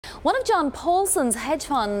One of John Paulson's hedge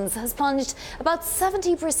funds has plunged about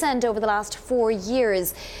 70% over the last 4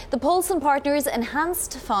 years. The Paulson Partners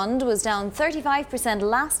Enhanced Fund was down 35%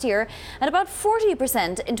 last year and about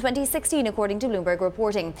 40% in 2016, according to Bloomberg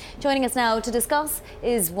reporting. Joining us now to discuss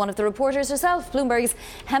is one of the reporters herself, Bloomberg's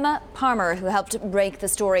Hema Parmar, who helped break the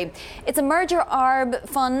story. It's a merger arb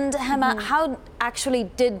fund. Hema, how actually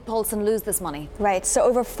did Paulson lose this money? Right, so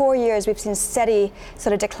over 4 years we've seen steady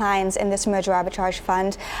sort of declines in this merger arbitrage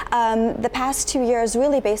fund. The past 2 years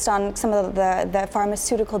really based on some of the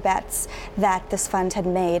pharmaceutical bets that this fund had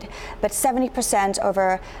made, but 70%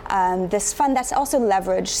 over this fund that's also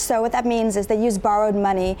leveraged. So what that means is they use borrowed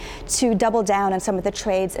money to double down on some of the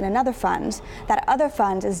trades in another fund. That other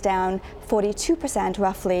fund is down 42%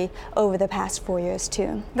 roughly over the past 4 years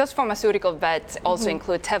too. Those pharmaceutical bets also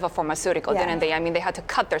include Teva Pharmaceutical, didn't they? I mean, they had to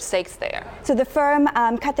cut their stakes there. So the firm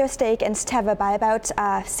cut their stake in Teva by about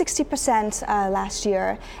 60% last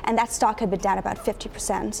year, and that stock had been down about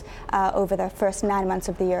 50% over the first 9 months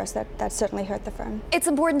of the year, so that certainly hurt the firm. It's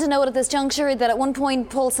important to note at this juncture that at one point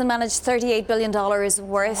Paulson managed $38 billion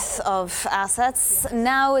worth of assets.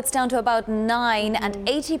 Now it's down to about 9, and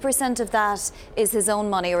 80% of that is his own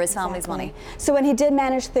money or his family's money. So when he did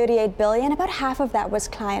manage $38 billion, about half of that was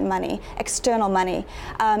client money, external money,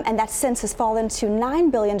 and that since has fallen to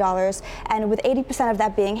 $9 billion, and with 80% of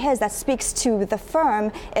that being his, that speaks to the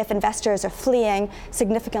firm if investors are fleeing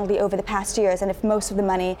significantly over the past years, and if most of the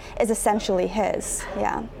money is essentially his.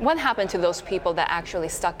 Yeah. What happened to those people that actually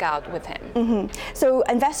stuck out with him? So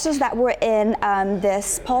investors that were in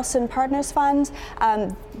this Paulson Partners Fund,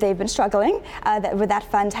 they've been struggling with that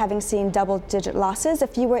fund having seen double-digit losses.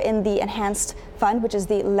 If you were in the Enhanced Fund, which is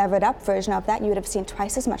the levered up version of that, you would have seen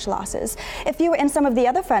twice as much losses. If you were in some of the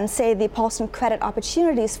other funds, say the Paulson Credit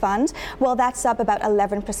Opportunities Fund, well, that's up about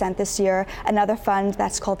 11% this year. Another fund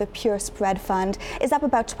that's called the Pure Spread Fund is up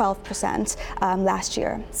about 12% last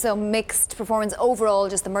year. So mixed performance overall,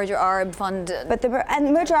 just the merger arb fund. But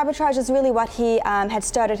merger arbitrage is really what he had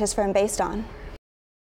started his firm based on.